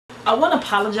I want to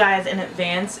apologize in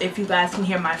advance if you guys can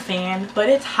hear my fan, but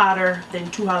it's hotter than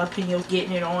 2 jalapenos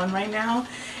getting it on right now.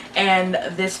 And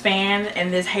this fan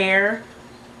and this hair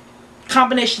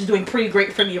combination is doing pretty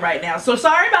great for me right now. So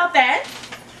sorry about that.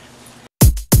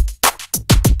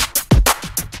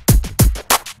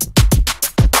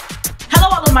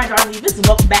 My darling leavers, and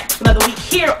welcome back to another week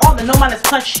here on the No Minus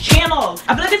Plus channel.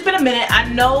 I believe it's been a minute. I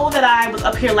know that I was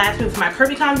up here last week for my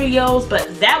CurvyCon videos,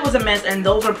 but that was a mess and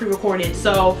those are pre-recorded.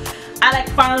 So I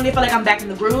finally feel like I'm back in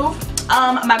the groove.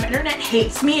 My internet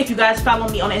hates me. If you guys follow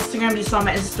me on Instagram, you saw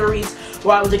my Insta stories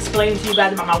where I was explaining to you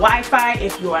guys about my Wi-Fi.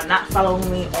 If you are not following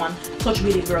me on social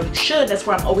media, girl, you should. That's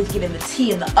where I'm always getting the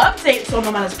tea and the updates on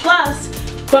No Minus Plus.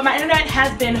 But my internet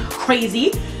has been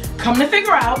crazy. Come to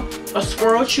figure out, a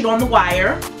squirrel chewed on the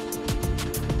wire.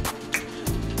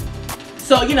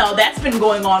 So, you know, that's been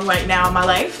going on right now in my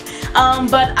life.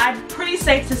 But I'm pretty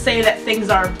safe to say that things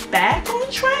are back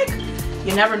on track.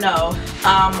 You never know.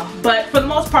 But for the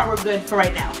most part, we're good for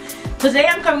right now. Today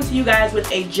I'm coming to you guys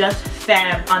with a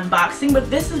Justfab unboxing,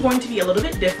 but this is going to be a little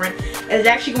bit different. It's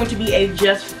actually going to be a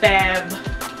Justfab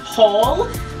haul.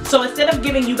 So instead of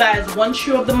giving you guys one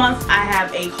shoe of the month, I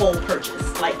have a whole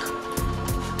purchase. Like,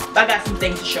 I got some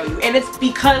things to show you, and it's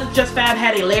because Justfab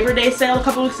had a Labor Day sale a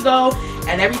couple weeks ago,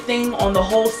 and everything on the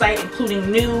whole site, including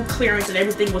new clearance and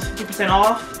everything, was 50%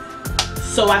 off.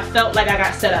 So I felt like I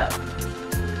got set up.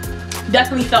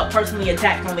 Definitely felt personally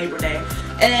attacked on Labor Day.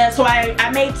 And so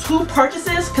I made 2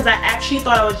 purchases because I actually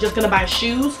thought I was just gonna buy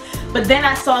shoes, but then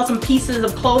I saw some pieces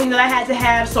of clothing that I had to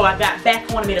have, so I got back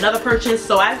on and made another purchase.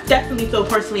 So I definitely feel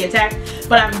personally attacked,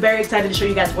 but I'm very excited to show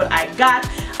you guys what I got.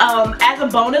 As a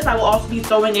bonus, I will also be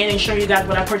throwing in and showing you guys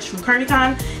what I purchased from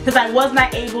CurvyCon, because I was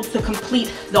not able to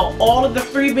complete all of the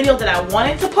 3 videos that I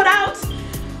wanted to put out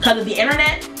because of the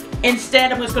internet.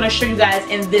 Instead, I'm just going to show you guys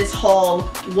in this haul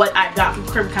what I got from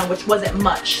CurvyCon, which wasn't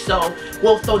much, so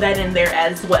we'll throw that in there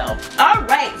as well.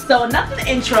 Alright, so enough of the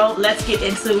intro, let's get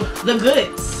into the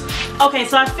goods. Okay,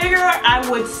 so I figure I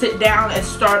would sit down and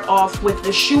start off with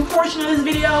the shoe portion of this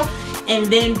video, and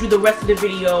then do the rest of the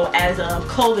video as a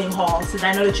clothing haul, since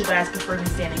I know that you guys prefer me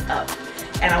standing up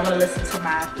and I want to listen to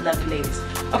my lovely ladies.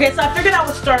 Okay, so I figured I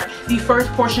would start the first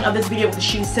portion of this video with the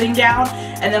shoes sitting down,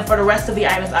 and then for the rest of the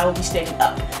items I will be standing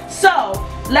up. So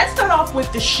let's start off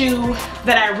with the shoe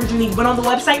that I originally went on the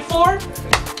website for.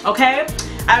 Okay,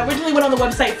 I originally went on the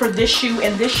website for this shoe,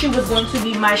 and this shoe was going to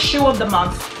be my shoe of the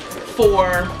month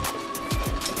for,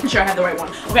 I'm sure I have the right one.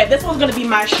 Okay, this one's going to be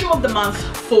my shoe of the month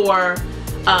for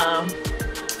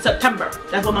September.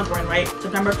 That's what month we're in, right?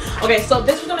 September. Okay, so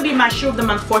this was going to be my shoe of the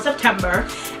month for September,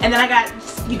 and then I got,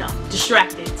 you know,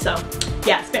 distracted. So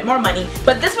yeah, spent more money.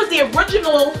 But this was the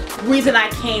original reason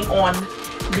I came on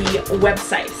the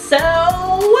website. So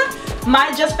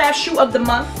my Justfab shoe of the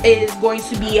month is going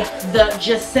to be the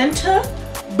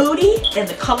Justfab booty in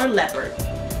the color leopard.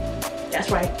 That's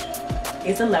right,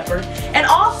 it's a leopard. And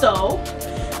also,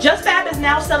 Justfab is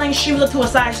now selling shoes up to a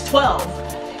size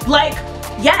 12. Like,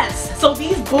 yes, so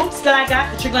these boots that I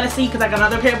got, that you're gonna see because I got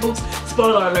another pair of boots,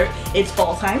 spoiler alert, it's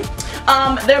fall time,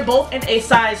 they're both in a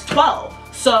size 12.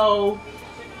 So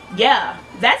yeah,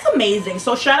 that's amazing.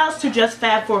 So shout outs to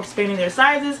Justfab for expanding their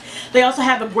sizes. They also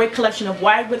have a great collection of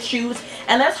wide width shoes,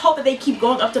 and let's hope that they keep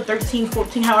going up to 13,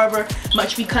 14, however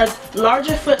much, because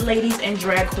larger foot ladies and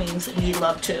drag queens need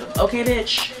love too. Okay,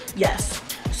 bitch? Yes.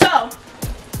 So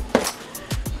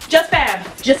Justfab,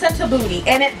 Justfab booty,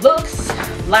 and it looks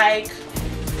like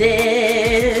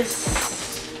this.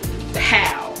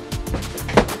 How?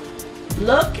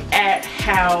 Look at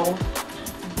how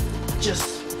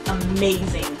just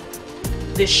amazing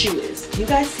this shoe is. You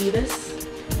guys see this?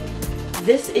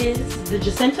 This is the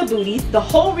Justfab booty. The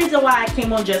whole reason why I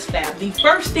came on Justfab, the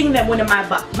first thing that went in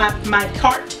my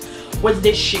cart was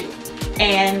this shoe,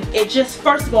 and it just,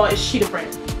 first of all, it's cheetah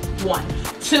print. 1,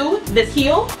 2, this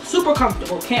heel, super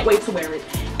comfortable. Can't wait to wear it.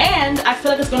 And I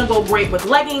feel like it's gonna go great with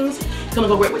leggings. It's gonna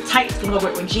go great with tights. It's gonna go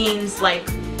great with jeans. Like,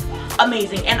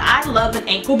 amazing. And I love an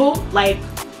ankle boot. Like,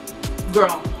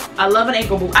 girl, I love an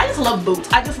ankle boot. I just love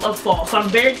boots. I just love fall. So I'm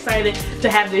very excited to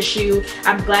have this shoe.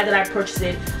 I'm glad that I purchased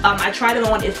it. I tried it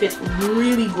on. It fits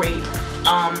really great.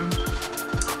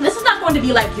 This is not going to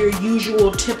be like your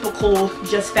usual typical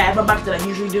Justfab unboxing that I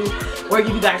usually do, where I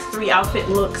give you guys 3 outfit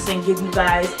looks and give you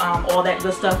guys all that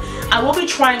good stuff. I will be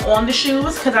trying on the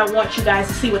shoes because I want you guys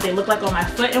to see what they look like on my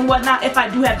foot and whatnot if I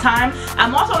do have time.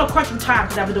 I'm also on a crunch of time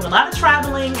because I've been doing a lot of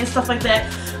traveling and stuff like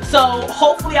that. So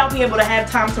hopefully I'll be able to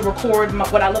have time to record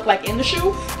what I look like in the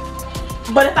shoe.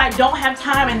 But if I don't have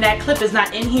time and that clip is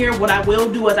not in here, what I will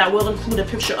do is I will include a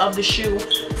picture of the shoe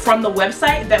from the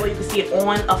website. That way you can see it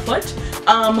on a foot.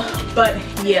 But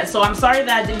yeah, so I'm sorry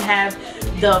that I didn't have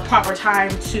the proper time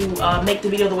to make the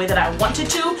video the way that I wanted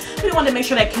to. I really wanted to make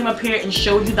sure that I came up here and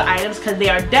showed you the items because they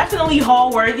are definitely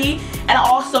haul worthy. And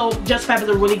also, Justfab is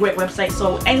a really great website,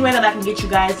 so any way that I can get you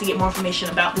guys to get more information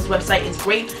about this website is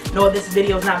great. No, this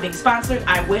video is not being sponsored.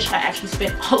 I wish I actually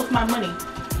spent all of my money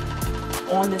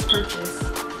on this purchase,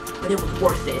 but it was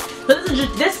worth it.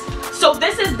 So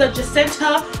this is the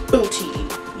Justfab booty.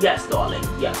 Yes, darling.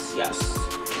 Yes, yes.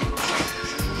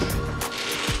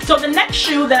 So the next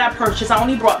shoe that I purchased, I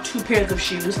only brought 2 pairs of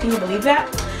shoes. Can you believe that?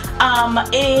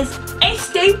 Is a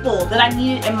staple that I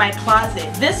needed in my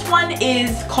closet. This one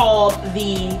is called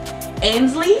the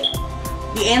Ansley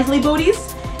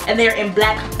booties, and they're in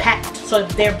black patent. So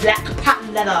they're black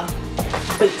patent leather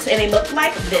boots, and they look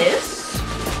like this.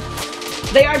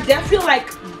 They are definitely like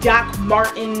Doc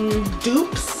Martin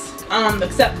dupes.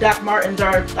 Except Doc Martens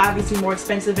are obviously more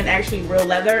expensive and actually real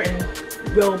leather and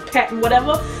real patent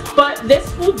whatever, but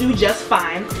this will do just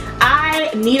fine.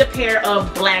 I need a pair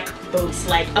of black boots,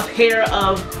 like a pair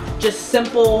of just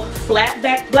simple flat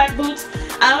back black boots.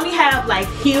 I only have like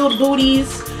heeled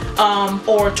booties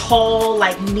or tall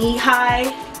like knee-high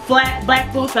flat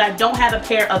black boots, but I don't have a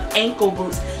pair of ankle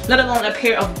boots, let alone a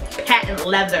pair of patent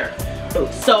leather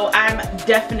boots. So I'm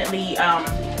definitely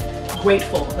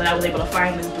grateful that I was able to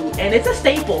find this boot, and it's a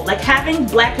staple. Like, having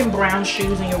black and brown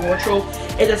shoes in your wardrobe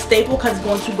is a staple because it's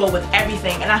going to go with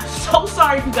everything. And I'm so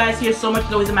sorry if you guys hear so much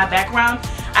noise in my background.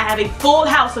 I have a full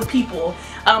house of people,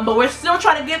 but we're still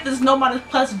trying to get this No Modest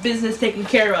Plus business taken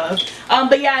care of.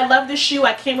 But yeah, I love this shoe.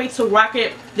 I can't wait to rock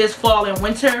it this fall and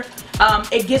winter.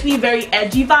 It gives me very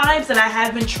edgy vibes, and I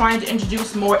have been trying to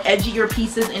introduce more edgier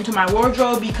pieces into my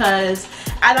wardrobe because,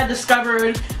 as I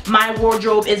discovered, my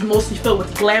wardrobe is mostly filled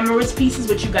with glamorous pieces,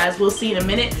 which you guys will see in a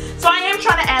minute. So I am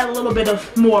trying to add a little bit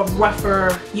of more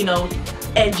rougher, you know,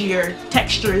 edgier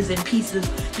textures and pieces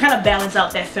to kind of balance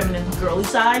out that feminine girly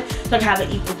side, so I can have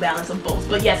an equal balance of both.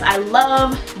 But yes, I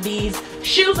love these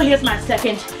shoes. So here's my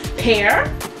second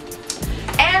pair.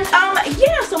 And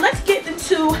yeah, so let's get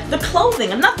into the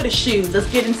clothing. Enough of the shoes. Let's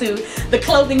get into the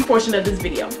clothing portion of this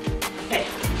video.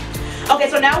 Okay,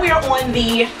 so now we are on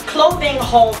the clothing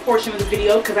haul portion of this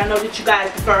video because I know that you guys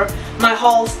prefer my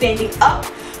haul standing up.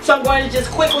 So I'm going to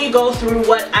just quickly go through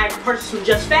what I purchased from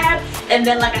Justfab, and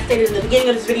then, like I stated in the beginning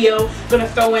of this video, I'm going to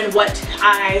throw in what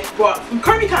I brought from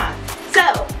CurvyCon.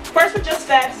 So first with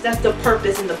Justfab, that's the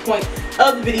purpose and the point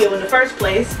of the video in the first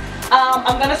place.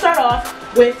 I'm going to start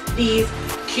off with these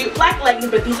cute black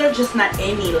leggings, but these are just not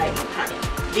any leggings, honey.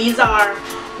 These are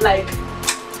like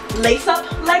lace-up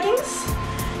leggings.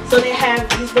 So they have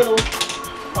these little,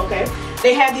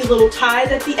 they have these little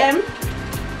ties at the end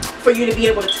for you to be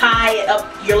able to tie it up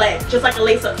your leg, just like a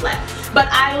lace-up flap. But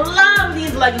I love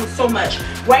these leggings so much.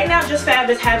 Right now, Justfab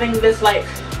is having this like,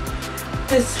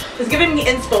 it's giving me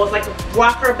inspo. It's like a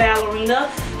rocker ballerina.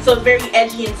 So it's very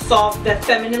edgy and soft, that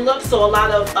feminine look. So a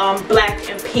lot of black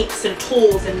and pinks and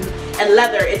tools and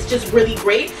leather. It's just really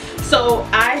great. So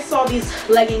I saw these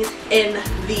leggings in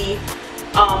the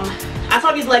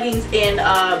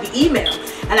email,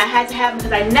 and I had to have them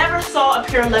because I never saw a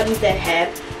pair of leggings that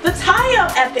had the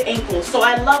tie-up at the ankles. So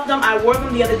I love them. I wore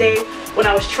them the other day when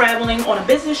I was traveling on a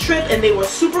business trip, and they were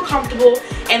super comfortable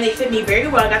and they fit me very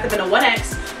well. I got them in a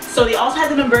 1X. So they also have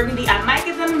them in burgundy. I might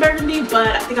get them in burgundy, but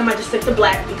I think I might just stick to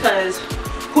black because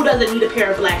who doesn't need a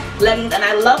pair of black leggings? And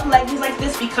I love leggings like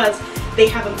this because they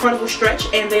have incredible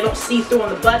stretch and they don't see through on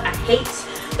the butt. I hate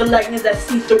the leggings that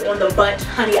see through on the butt.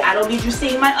 Honey, I don't need you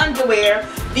seeing my underwear.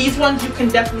 These ones you can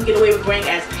definitely get away with wearing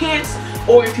as pants,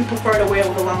 or if you prefer to wear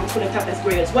with a long tunic top, that's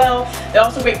great as well. They're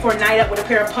also great for a night out with a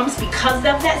pair of pumps because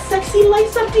of that sexy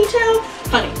lace-up detail.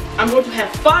 Honey, I'm going to have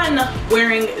fun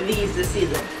wearing these this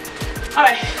season.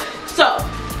 Alright, so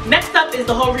next up is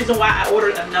the whole reason why I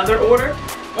ordered another order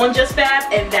on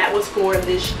Justfab, and that was for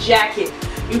this jacket.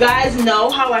 You guys know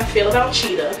how I feel about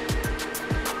cheetah.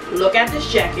 Look at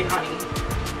this jacket, honey.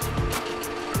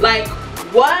 Like,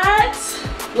 what?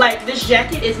 Like, this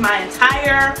jacket is my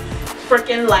entire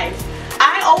freaking life.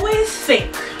 I always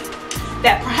think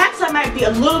that perhaps I might be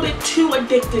a little bit too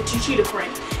addicted to cheetah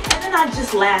print, and then I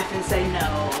just laugh and say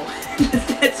no.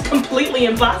 It's completely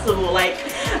impossible. Like,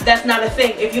 that's not a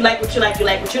thing. If you like what you like, you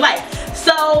like what you like.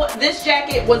 So this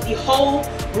jacket was the whole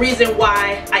reason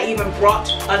why I even brought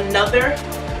another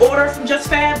order from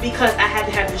Justfab, because I had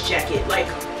to have this jacket. Like,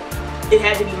 it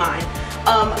had to be mine.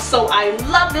 So I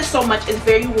love this so much. It's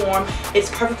very warm.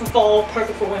 It's perfect for fall,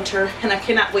 perfect for winter, and I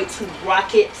cannot wait to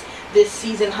rock it this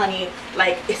season, honey.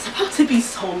 Like, it's about to be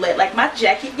so lit. Like, my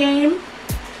jacket game,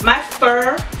 my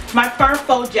fur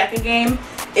faux jacket game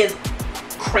is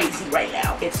crazy right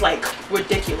now. It's like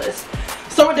ridiculous.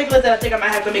 So ridiculous that I think I might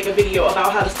have to make a video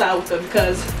about how to style with them,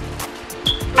 because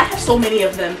so many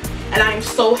of them, and I am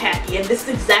so happy. And this is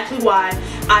exactly why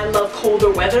I love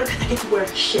colder weather, because I get to wear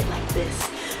shit like this.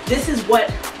 This is what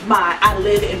I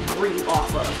live and breathe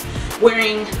off of,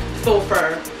 wearing faux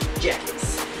fur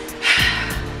jackets.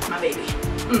 My baby.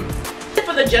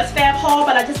 For the Justfab haul,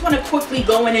 but I just want to quickly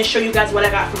go in and show you guys what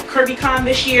I got from CurvyCon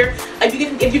this year. If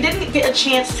you didn't get a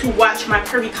chance to watch my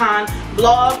CurvyCon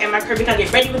vlog and my CurvyCon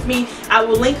Get Ready With Me, I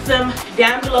will link them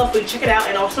down below for you to check it out,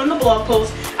 and also in the blog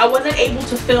post. I wasn't able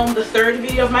to film the third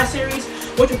video of my series,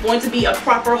 which was going to be a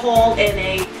proper haul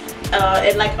and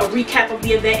like a recap of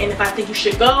the event and if I think you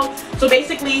should go. So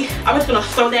basically, I'm just gonna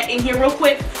throw that in here real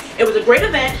quick. It was a great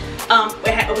event.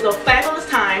 It was a fabulous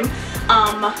time.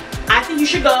 I think you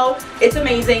should go. It's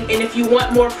amazing. And if you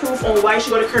want more proof on why you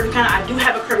should go to CurvyCon, I do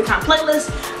have a CurvyCon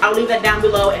playlist. I'll leave that down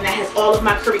below, and that has all of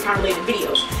my CurvyCon related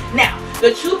videos. Now,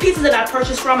 the two pieces that I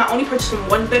purchased from, I only purchased from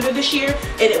one vendor this year,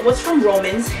 and it was from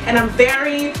Romans. And I'm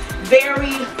very,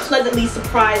 very pleasantly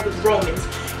surprised with Romans.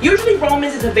 Usually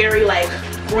Romans is a very like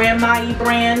grandma-y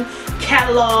brand,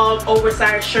 catalog,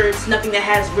 oversized shirts, nothing that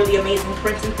has really amazing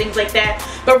prints and things like that.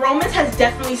 But Romans has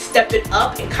definitely stepped it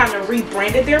up and kind of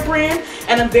rebranded their brand,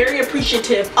 and I'm very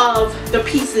appreciative of the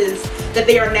pieces that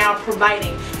they are now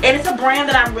providing. And it's a brand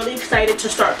that I'm really excited to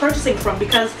start purchasing from,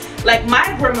 because like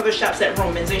my grandmother shops at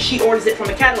Romans and she orders it from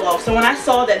a catalog. So when I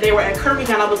saw that they were at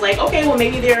CurvyCon, I was like, okay, well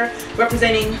maybe they're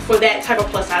representing for that type of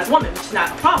plus size woman, which is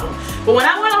not a problem. But when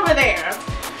I went over there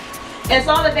and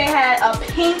saw that they had a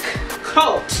pink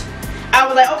coat, I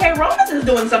was like, okay, Romans is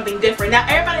doing something different. Now,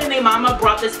 everybody and their mama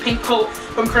brought this pink coat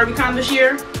from CurvyCon this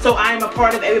year, so I am a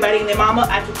part of everybody and their mama.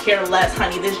 I could care less,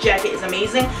 honey. This jacket is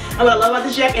amazing. And what I love about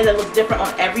this jacket is that it looks different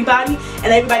on everybody, and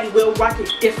everybody will rock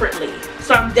it differently.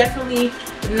 So I'm definitely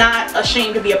not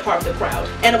ashamed to be a part of the crowd.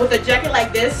 And with a jacket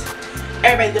like this,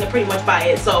 everybody's gonna pretty much buy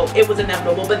it, so it was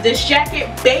inevitable. But this jacket,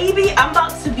 baby, I'm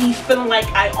about to be feeling like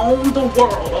I own the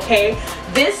world, okay?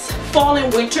 This fall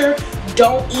and winter,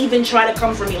 don't even try to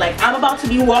come for me. Like, I'm about to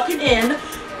be walking in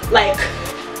like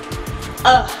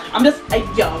I'm just like,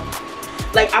 yo,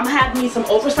 like I'm having me some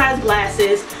oversized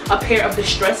glasses, a pair of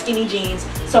distressed skinny jeans,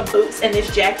 some boots, and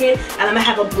this jacket, and I'm gonna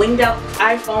have a blinged out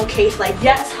iPhone case. Like,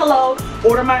 yes, hello,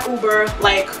 order my Uber,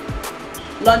 like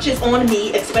lunch is on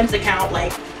me, expense account.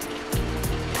 Like,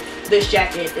 this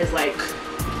jacket is like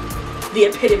the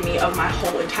epitome of my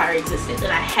whole entire existence,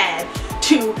 and I had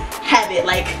to have it.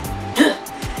 Like,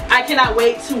 I cannot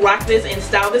wait to rock this and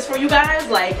style this for you guys.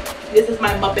 Like, this is my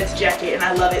Muppets jacket and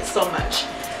I love it so much.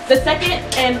 The second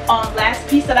and last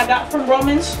piece that I got from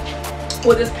Romans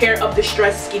was this pair of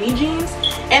distressed skinny jeans,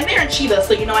 and they're in cheetah,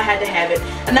 so you know I had to have it.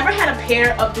 I never had a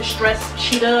pair of distressed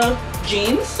cheetah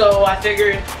jeans, so I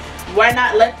figured why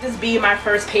not let this be my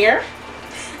first pair.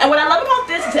 And what I love about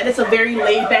this is that it's a very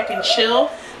laid back and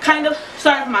chill kind of,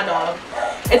 sorry for my dog,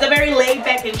 it's a very laid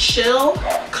back and chill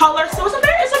color. So it's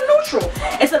a neutral,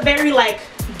 it's a very like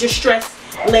distressed,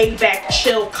 laid back,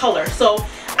 chill color. So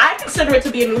I consider it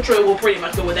to be a neutral. It will pretty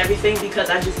much go with everything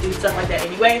because I just do stuff like that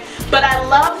anyway. But I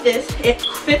love this. It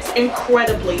fits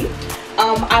incredibly.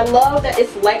 I love that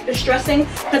it's light distressing,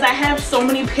 because I have so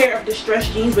many pair of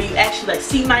distressed jeans where you actually like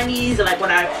see my knees, and like when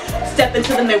I step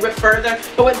into them they rip further.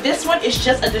 But with this one, it's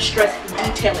just a distressed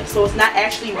detailing, so it's not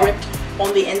actually ripped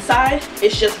on the inside.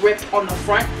 It's just ripped on the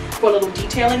front for a little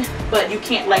detailing, but you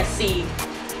can't like see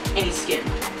any skin.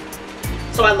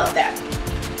 So I love that.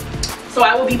 So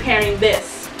I will be pairing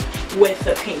this with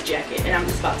the pink jacket, and I'm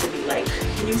just about to be like,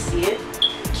 can you see it?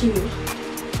 Can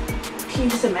you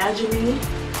just imagine me?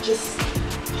 Just,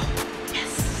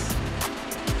 yes.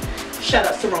 Shout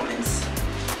out to Romans.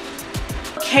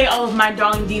 Okay, all of my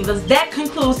darling divas, that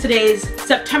concludes today's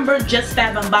September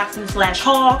Justfab unboxing /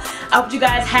 haul. I hope you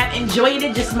guys have enjoyed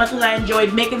it just as much as I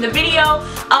enjoyed making the video.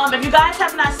 If you guys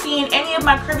have not seen any of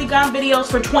my CurvyCon videos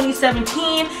for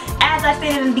 2017, as I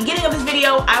stated in the beginning of this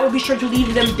video, I will be sure to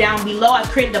leave them down below. I've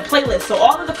created a playlist, so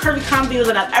all of the CurvyCon videos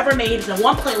that I've ever made is in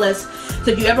one playlist.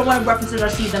 So if you ever want to reference it or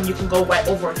see them, you can go right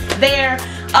over there.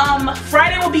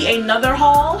 Friday will be another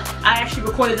haul. I actually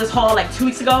recorded this haul like 2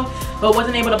 weeks ago, but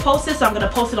wasn't able to post it, so I'm going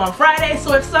to post it on Friday.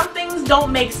 So if some things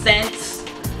don't make sense,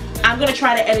 I'm going to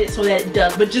try to edit it so that it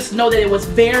does. But just know that it was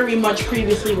very much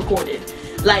previously recorded,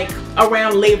 like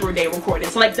around Labor Day recorded,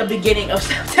 so like the beginning of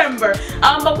September.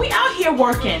 But we out here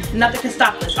working. Nothing can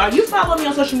stop us. Are you following me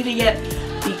on social media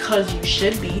yet? Because you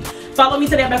should be. Follow me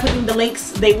today by clicking the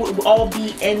links. They will all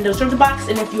be in the description box,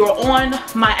 and if you are on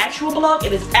my actual blog,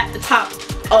 it is at the top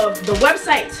of the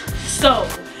website. So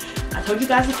I told you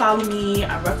guys to follow me.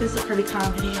 I referenced the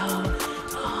CurvyCon video.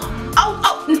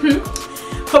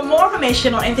 For more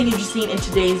information on anything you've seen in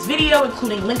today's video,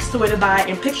 including links to where to buy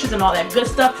and pictures and all that good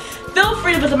stuff, feel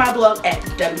free to visit my blog at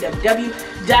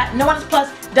www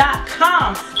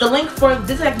www.nohonestplus.com. The link for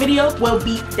this exact video will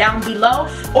be down below,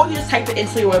 or you just type it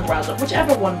into your web browser,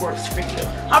 whichever one works for you.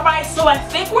 Alright, so I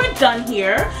think we're done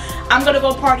here. I'm gonna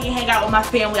go party and hang out with my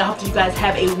family. I hope that you guys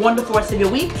have a wonderful rest of your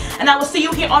week, and I will see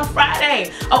you here on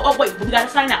Friday. Oh wait, we gotta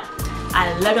sign out.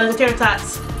 I love you, tater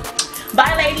tots.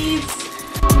 Bye, ladies.